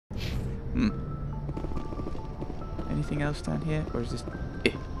Anything else down here? Or is this...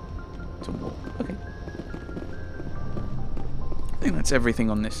 It's a wall. Okay. I think that's everything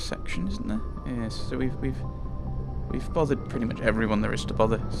on this section, isn't there? Yes, so we've bothered pretty much everyone there is to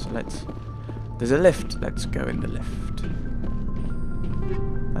bother. So let's... There's a lift. Let's go in the lift.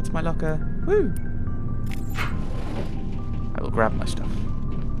 That's my locker. Woo! I will grab my stuff.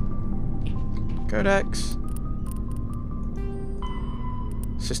 Codex.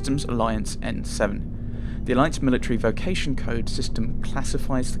 Systems Alliance N7. The Alliance Military Vocation Code system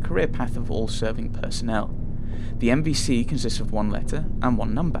classifies the career path of all serving personnel. The MVC consists of one letter and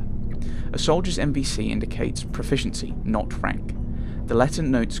one number. A soldier's MVC indicates proficiency, not rank. The letter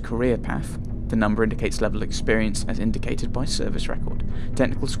notes career path. The number indicates level of experience as indicated by service record,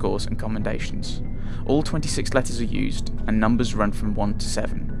 technical scores and commendations. All 26 letters are used, and numbers run from 1 to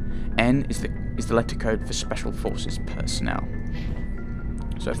 7. N is the letter code for Special Forces personnel.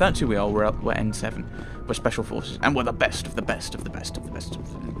 So if that's who we are, we're N7. We're Special Forces, and we're the best of the best of the best of the best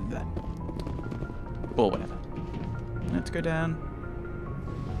of the... Or whatever. Let's go down.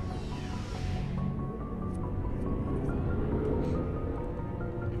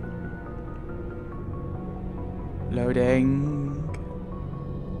 Loading.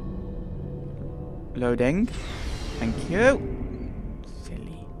 Loading. Thank you.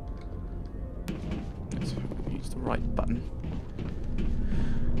 Silly. Let's use the right button.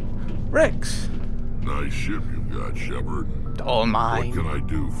 Rex. Nice ship you've got, Shepard. All mine. What can I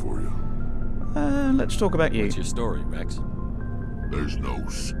do for you? Let's talk about you. What's your story, Rex? There's no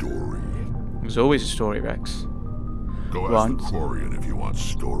story. There's always a story, Rex. Go ask the Quarian if you want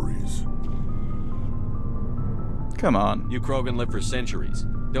stories. Come on. You Krogan lived for centuries.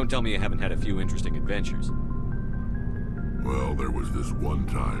 Don't tell me you haven't had a few interesting adventures. Well, there was this one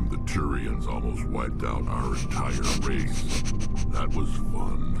time the Turians almost wiped out our entire race. That was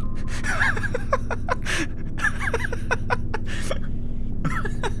fun.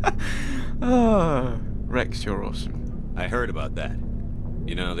 Oh, Rex, you're awesome. I heard about that.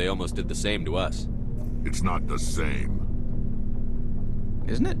 You know, they almost did the same to us. It's not the same.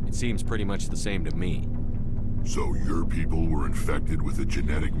 Isn't it? It seems pretty much the same to me. So your people were infected with a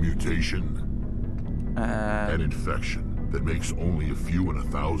genetic mutation? An infection that makes only a few in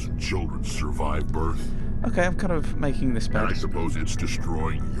 1,000 children survive birth? Okay, I'm kind of making this bad. And I suppose it's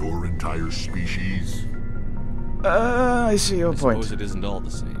destroying your entire species? I see your point. I suppose it isn't all the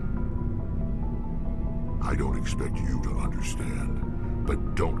same. I don't expect you to understand,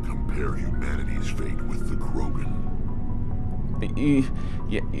 but don't compare humanity's fate with the Krogan.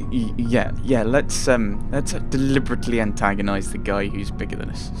 Yeah. Let's deliberately antagonize the guy who's bigger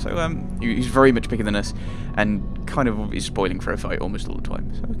than us. So he's very much bigger than us, and kind of is spoiling for a fight almost all the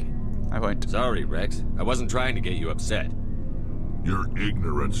time. So okay, I won't. Sorry, Rex. I wasn't trying to get you upset. Your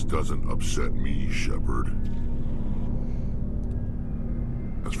ignorance doesn't upset me, Shepard.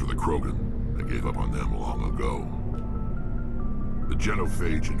 As for the Krogan, I gave up on them long ago. The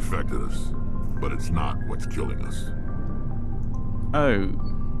genophage infected us, but it's not what's killing us. Oh.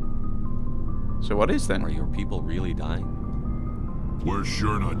 So what is then? Are your people really dying? We're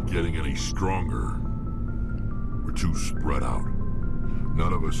sure not getting any stronger. We're too spread out.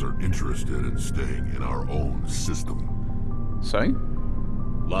 None of us are interested in staying in our own system. So?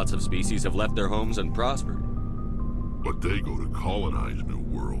 Lots of species have left their homes and prospered. But they go to colonize new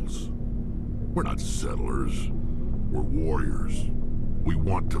worlds. We're not settlers. We're warriors. We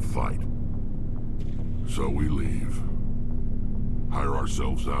want to fight. So we leave. Hire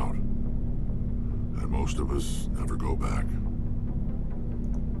ourselves out. And most of us never go back.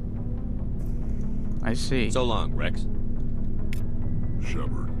 I see. So long, Rex.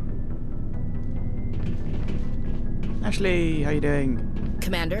 Shepard. Ashley, how you doing?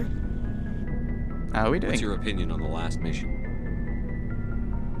 Commander? How are we doing? What's your opinion on the last mission?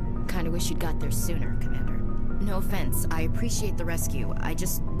 Kinda wish you'd got there sooner, Commander. No offense, I appreciate the rescue. I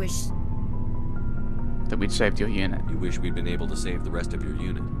just wish... That we'd saved your unit. You wish we'd been able to save the rest of your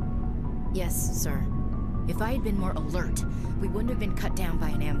unit. Yes, sir. If I had been more alert, we wouldn't have been cut down by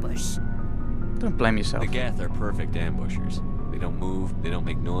an ambush. Don't blame yourself. The Geth are perfect ambushers. They don't move, they don't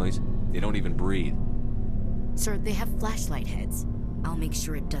make noise, they don't even breathe. Sir, they have flashlight heads. I'll make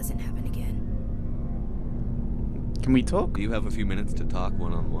sure it doesn't happen again. Can we talk? Do you have a few minutes to talk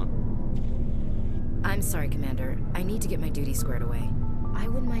one-on-one? I'm sorry, Commander. I need to get my duty squared away. I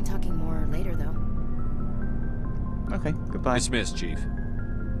wouldn't mind talking more later, though. Okay, goodbye. Dismissed, Chief.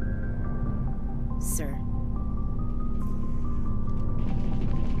 Sir.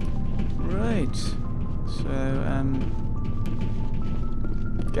 Right. So,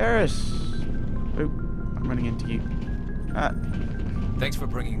 Garrus. Oh, I'm running into you. Thanks for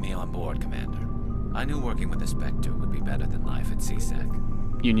bringing me on board, Commander. I knew working with a Spectre would be better than life at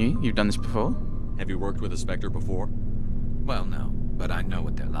CSEC. You knew? You've done this before? Have you worked with a Spectre before? Well, no, but I know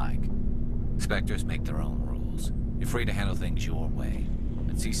what they're like. Spectres make their own rules. You're free to handle things your way.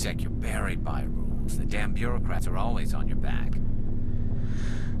 At CSEC, you're buried by rules. The damn bureaucrats are always on your back.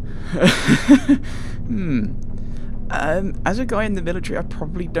 As a guy in the military, I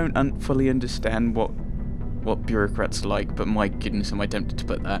probably don't fully understand what bureaucrats like, but my goodness, am I tempted to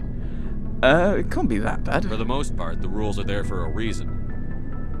put that. It can't be that bad. For the most part, the rules are there for a reason.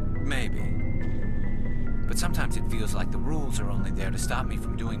 Maybe. But sometimes it feels like the rules are only there to stop me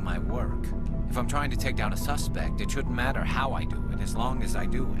from doing my work. If I'm trying to take down a suspect, it shouldn't matter how I do it, as long as I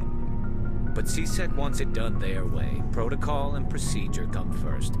do it. But CSEC wants it done their way. Protocol and procedure come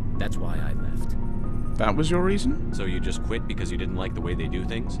first. That's why I left. That was your reason? So you just quit because you didn't like the way they do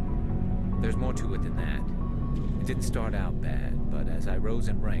things? There's more to it than that. It didn't start out bad, but as I rose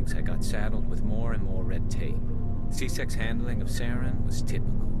in ranks, I got saddled with more and more red tape. CSEC's handling of Saren was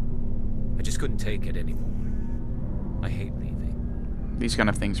typical. I just couldn't take it anymore. I hate leaving. These kind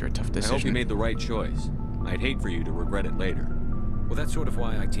of things are a tough decision. I hope you made the right choice. I'd hate for you to regret it later. Well, that's sort of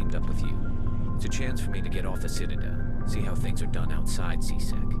why I teamed up with you. It's a chance for me to get off the Citadel, see how things are done outside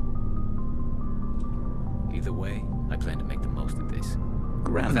CSEC. Either way, I plan to make the most of this.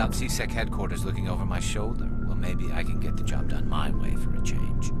 Grand. Without CSEC headquarters looking over my shoulder, well, maybe I can get the job done my way for a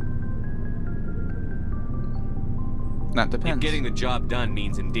change. That depends. If getting the job done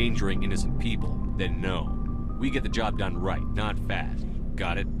means endangering innocent people, then no. We get the job done right, not fast.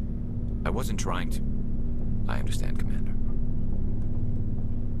 Got it? I wasn't trying to. I understand, Commander.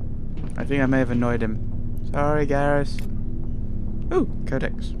 I think I may have annoyed him. Sorry, Garrus. Ooh,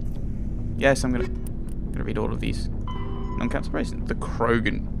 Codex. Yes, I'm gonna read all of these. Non-cancel bracelet. The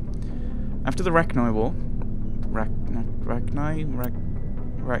Krogan. After the Rachni War, Rachni.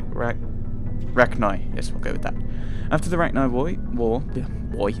 Yes, we'll go with that. After the Rachni War,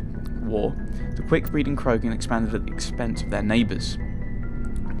 the quick-breeding Krogan expanded at the expense of their neighbours.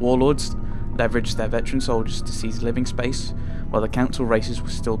 Warlords leveraged their veteran soldiers to seize living space, while the council races were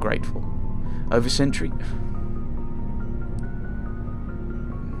still grateful. Over century.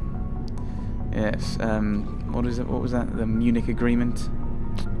 Yes. What is it? What was that? The Munich Agreement.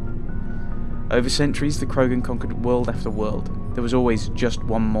 Over centuries, the Krogan conquered world after world. There was always just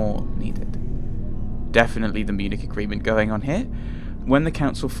one more needed. Definitely the Munich Agreement going on here. When the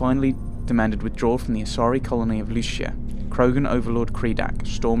council finally demanded withdrawal from the Asari colony of Lucia, Krogan overlord Kredak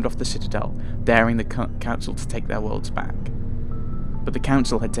stormed off the citadel, daring the council to take their worlds back. But the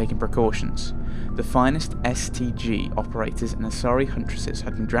council had taken precautions. The finest STG operators and Asari huntresses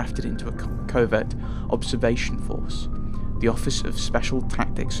had been drafted into a covert observation force, the Office of Special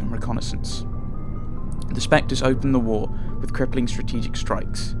Tactics and Reconnaissance. The Spectres opened the war with crippling strategic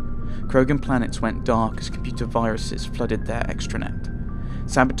strikes. Krogan planets went dark as computer viruses flooded their extranet.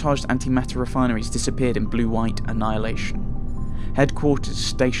 Sabotaged antimatter refineries disappeared in blue-white annihilation. Headquarters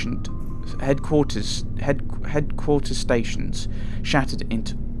stations shattered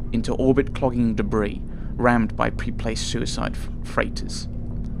into orbit-clogging debris, rammed by pre-placed suicide freighters.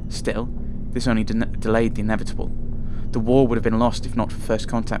 Still, this only delayed the inevitable. The war would have been lost if not for first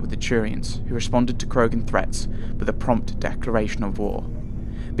contact with the Turians, who responded to Krogan threats with a prompt declaration of war.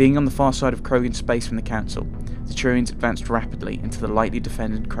 Being on the far side of Krogan space from the Council, the Turians advanced rapidly into the lightly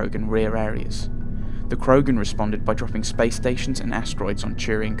defended Krogan rear areas. The Krogan responded by dropping space stations and asteroids on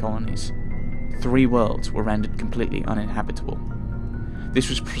Turian colonies. 3 worlds were rendered completely uninhabitable. This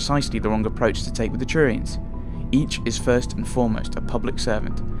was precisely the wrong approach to take with the Turians. Each is first and foremost a public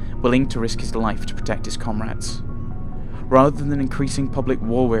servant, willing to risk his life to protect his comrades. Rather than increasing public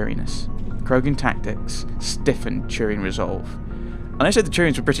war weariness, Krogan tactics stiffened Turian resolve. And I said the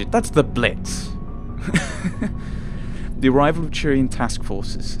Turians were British, that's the Blitz! The arrival of Turian task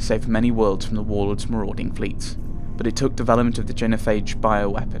forces saved many worlds from the Warlord's marauding fleets, but it took development of the genophage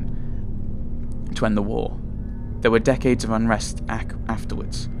bioweapon to end the war. There were decades of unrest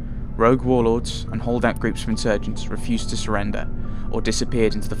afterwards. Rogue warlords and holdout groups of insurgents refused to surrender, or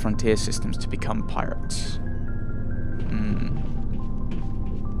disappeared into the frontier systems to become pirates.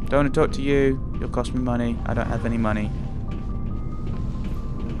 Don't want to talk to you, you'll cost me money, I don't have any money.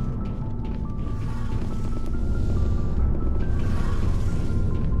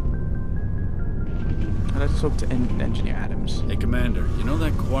 Let's talk to Engineer Adams. Hey, Commander, you know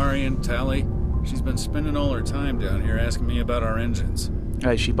that Quarian, Tally? She's been spending all her time down here asking me about our engines.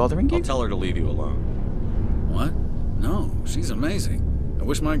 Is she bothering you? I'll tell her to leave you alone. What? No, she's amazing. I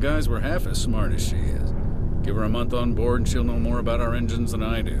wish my guys were half as smart as she is. Give her a month on board and she'll know more about our engines than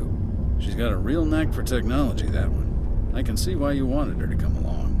I do. She's got a real knack for technology, that one. I can see why you wanted her to come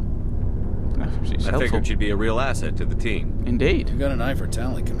along. She's I helpful. figured she'd be a real asset to the team. Indeed. You got an eye for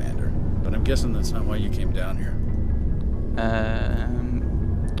talent, Commander, but I'm guessing that's not why you came down here.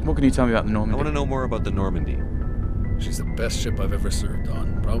 What can you tell me about the I Normandy? want to know more about the Normandy. She's the best ship I've ever served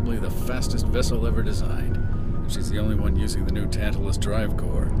on, probably the fastest vessel ever designed. And she's the only one using the new Tantalus drive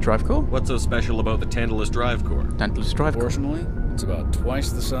core. Drive core? What's so special about the Tantalus drive core? Tantalus drive core. Proportionally, it's about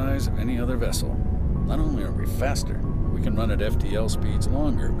twice the size of any other vessel. Not only are we faster, we can run at FTL speeds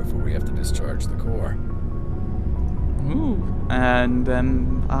longer before we have to discharge the core. Ooh. And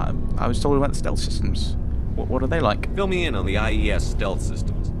I was told about the stealth systems. What are they like? Fill me in on the IES stealth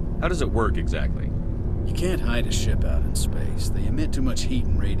systems. How does it work exactly? You can't hide a ship out in space. They emit too much heat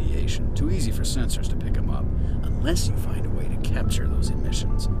and radiation, too easy for sensors to pick them up, unless you find a way to capture those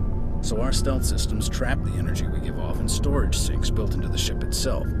emissions. So our stealth systems trap the energy we give off in storage sinks built into the ship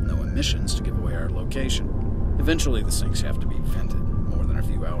itself, no emissions to give away our location. Eventually the sinks have to be vented. More than a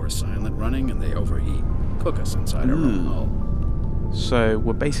few hours silent running and they overheat, cook us inside our own hull. So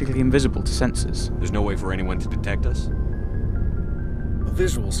we're basically invisible to sensors. There's no way for anyone to detect us? A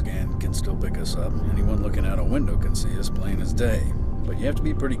visual scan can still pick us up. Anyone looking out a window can see us plain as day. But you have to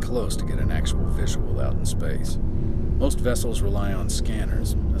be pretty close to get an actual visual out in space. Most vessels rely on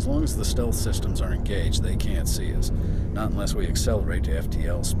scanners. As long as the stealth systems are engaged, they can't see us. Not unless we accelerate to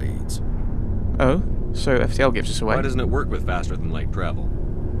FTL speeds. Oh, so FTL gives us away. Why doesn't it work with faster than light travel?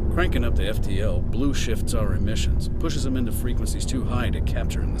 Cranking up the FTL, blue shifts our emissions, pushes them into frequencies too high to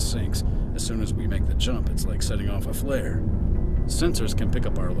capture in the sinks. As soon as we make the jump, it's like setting off a flare. Sensors can pick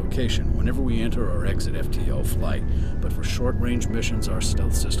up our location whenever we enter or exit FTL flight, but for short-range missions, our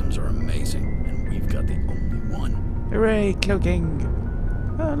stealth systems are amazing, and we've got the only one. Hooray, Kill King!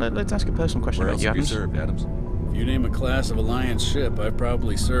 Let's ask a personal question Where about else you, have you Adams. served, Adams? If you name a class of Alliance ship, I've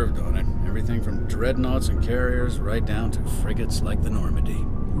probably served on it. Everything from dreadnoughts and carriers right down to frigates like the Normandy.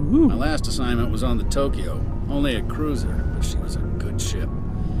 Ooh. My last assignment was on the Tokyo, only a cruiser, but she was a good ship.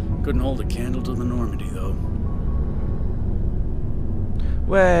 Couldn't hold a candle to the Normandy, though.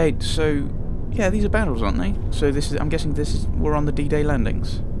 Wait, so yeah, these are battles, aren't they? So I'm guessing we're on the D-Day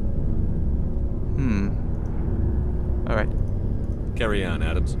landings. All right. Carry on,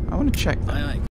 Adams. I want to check that. Aye, aye.